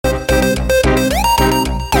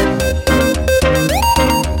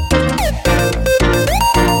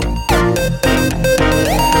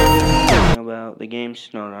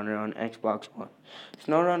Xbox One.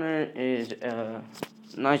 Snowrunner is a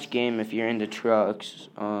nice game if you're into trucks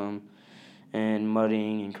and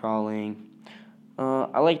mudding and crawling.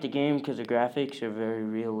 I like the game because the graphics are very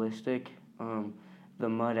realistic. The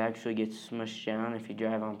mud actually gets smushed down if you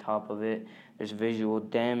drive on top of it. There's visual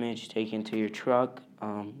damage taken to your truck.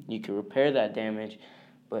 You can repair that damage,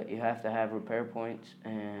 but you have to have repair points,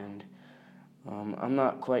 and I'm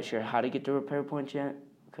not quite sure how to get the repair points yet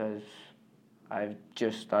because I've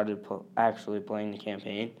just started actually playing the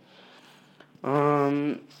campaign.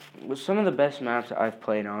 Some of the best maps I've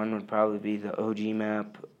played on would probably be the OG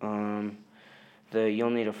map. The You'll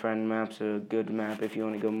Need a Friend map's a good map if you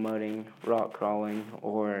want to go mudding, rock crawling,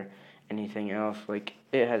 or anything else. Like,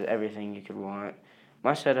 it has everything you could want.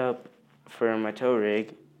 My setup for my tow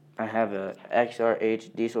rig, I have a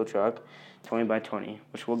XRH diesel truck, 20 by 20,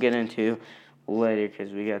 which we'll get into later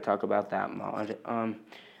because we got to talk about that mod.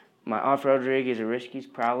 My off-road rig is a Risky's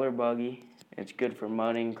Prowler buggy. It's good for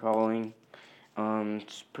mudding, crawling.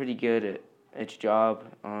 It's pretty good at its job.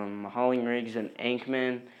 My hauling rig's an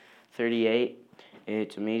Ankman 38.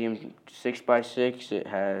 It's a medium 6x6. It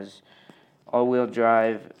has all-wheel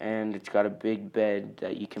drive, and it's got a big bed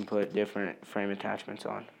that you can put different frame attachments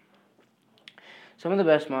on. Some of the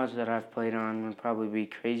best mods that I've played on would probably be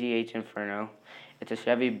Crazy 8's Inferno. It's a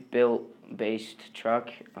Chevy-built based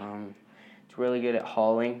truck. It's really good at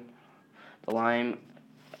hauling. The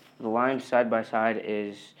Lime side-by-side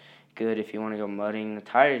is good if you want to go mudding. The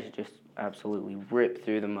tires just absolutely rip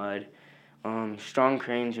through the mud. Strong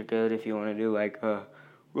cranes are good if you want to do like a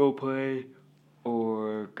role play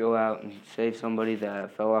or go out and save somebody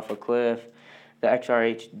that fell off a cliff. The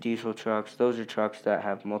XRH diesel trucks, those are trucks that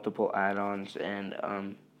have multiple add-ons,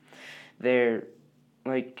 and they're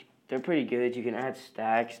pretty good. You can add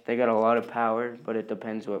stacks. They got a lot of power, but it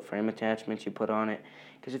depends what frame attachments you put on it.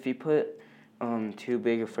 Because if you put too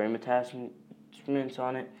big of frame attachments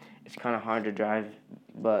on it, it's kind of hard to drive.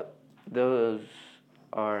 But those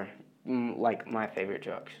are like my favorite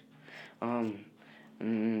trucks.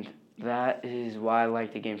 And that is why I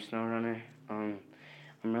like the game Snowrunner.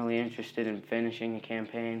 I'm really interested in finishing a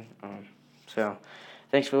campaign. So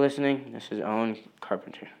thanks for listening. This is Owen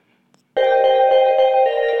Carpenter.